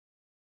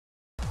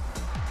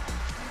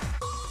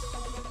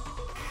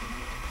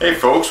Hey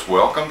folks,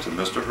 welcome to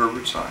Mr.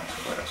 Herbert Science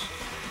Class.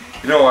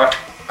 You know what?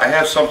 I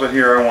have something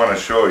here I want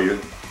to show you.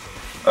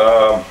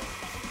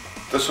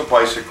 This is a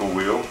bicycle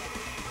wheel.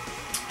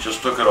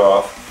 Just took it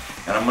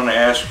off, and I'm going to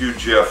ask you,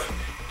 Jeff,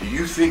 do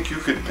you think you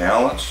could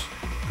balance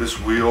this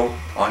wheel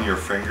on your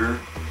finger,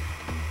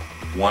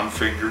 one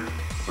finger,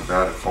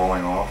 without it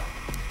falling off?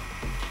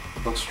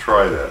 Let's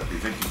try that. Do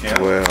you think you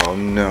can? Well,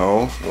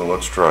 no. Well,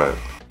 let's try it.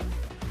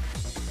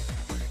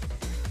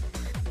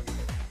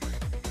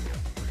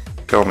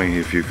 Tell me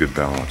if you could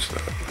balance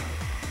that.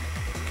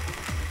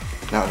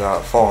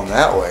 Not falling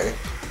that way.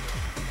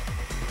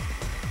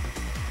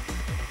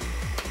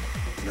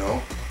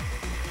 No.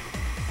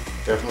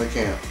 Definitely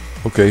can't.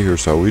 Okay,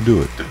 here's how we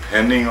do it.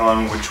 Depending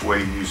on which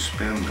way you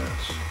spin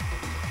this,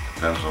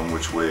 depends on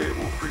which way it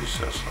will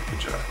precess like a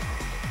gyro.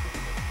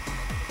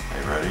 Are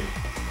you ready?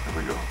 Here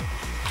we go.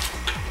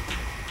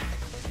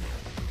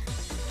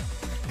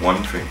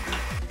 One finger.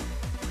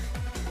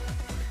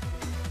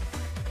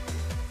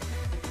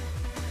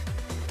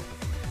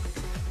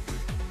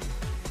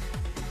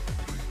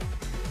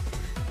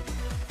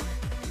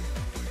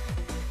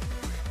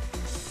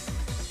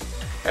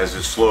 As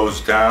it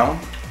slows down,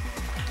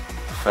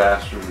 the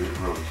faster it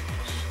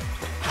rotates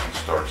and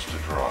starts to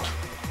drop.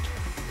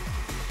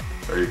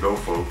 There you go,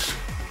 folks.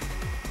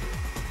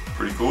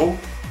 Pretty cool?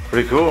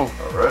 Pretty cool.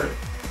 Alright.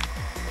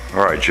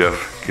 Alright,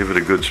 Jeff, give it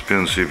a good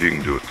spin, see if you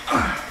can do it.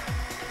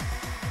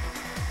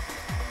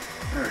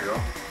 There you go.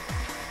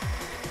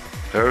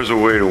 There's a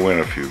way to win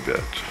a few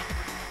bets.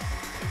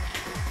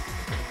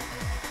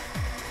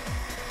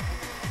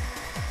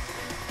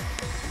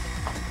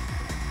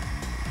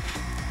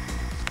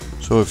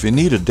 So if you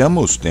need a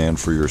demo stand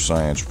for your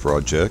science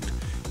project,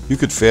 you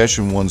could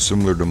fashion one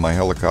similar to my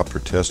helicopter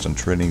test and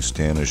training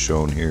stand as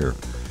shown here.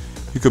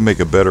 You could make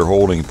a better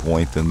holding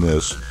point than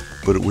this,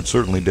 but it would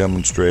certainly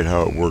demonstrate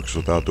how it works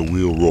without the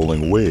wheel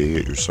rolling away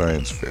at your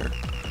science fair.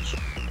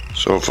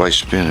 So if I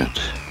spin it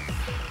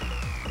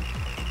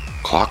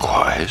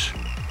clockwise,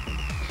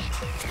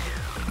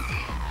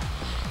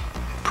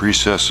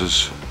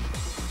 precesses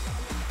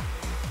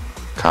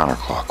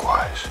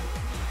counterclockwise.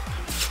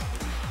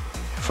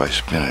 If I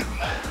spin it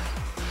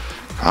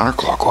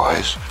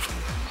counterclockwise,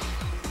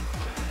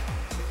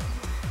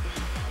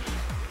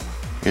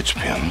 it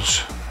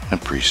spins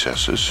and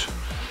precesses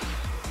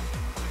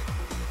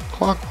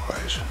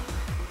clockwise.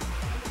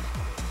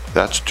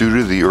 That's due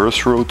to the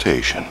Earth's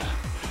rotation.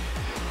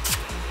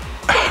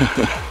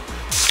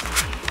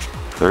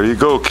 There you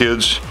go,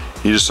 kids.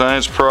 Need a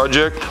science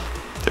project?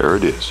 There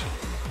it is.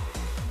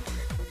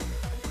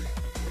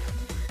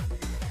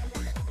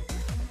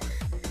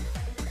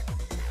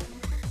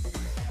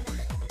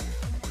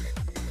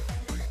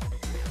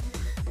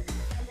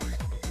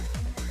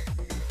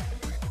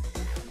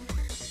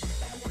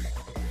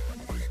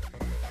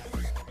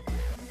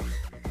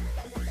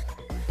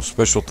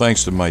 Special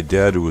thanks to my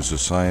dad, who was a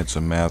science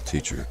and math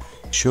teacher.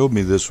 He showed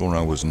me this when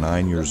I was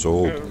 9 years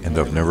old, and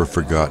I've never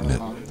forgotten it.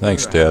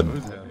 Thanks, Dad.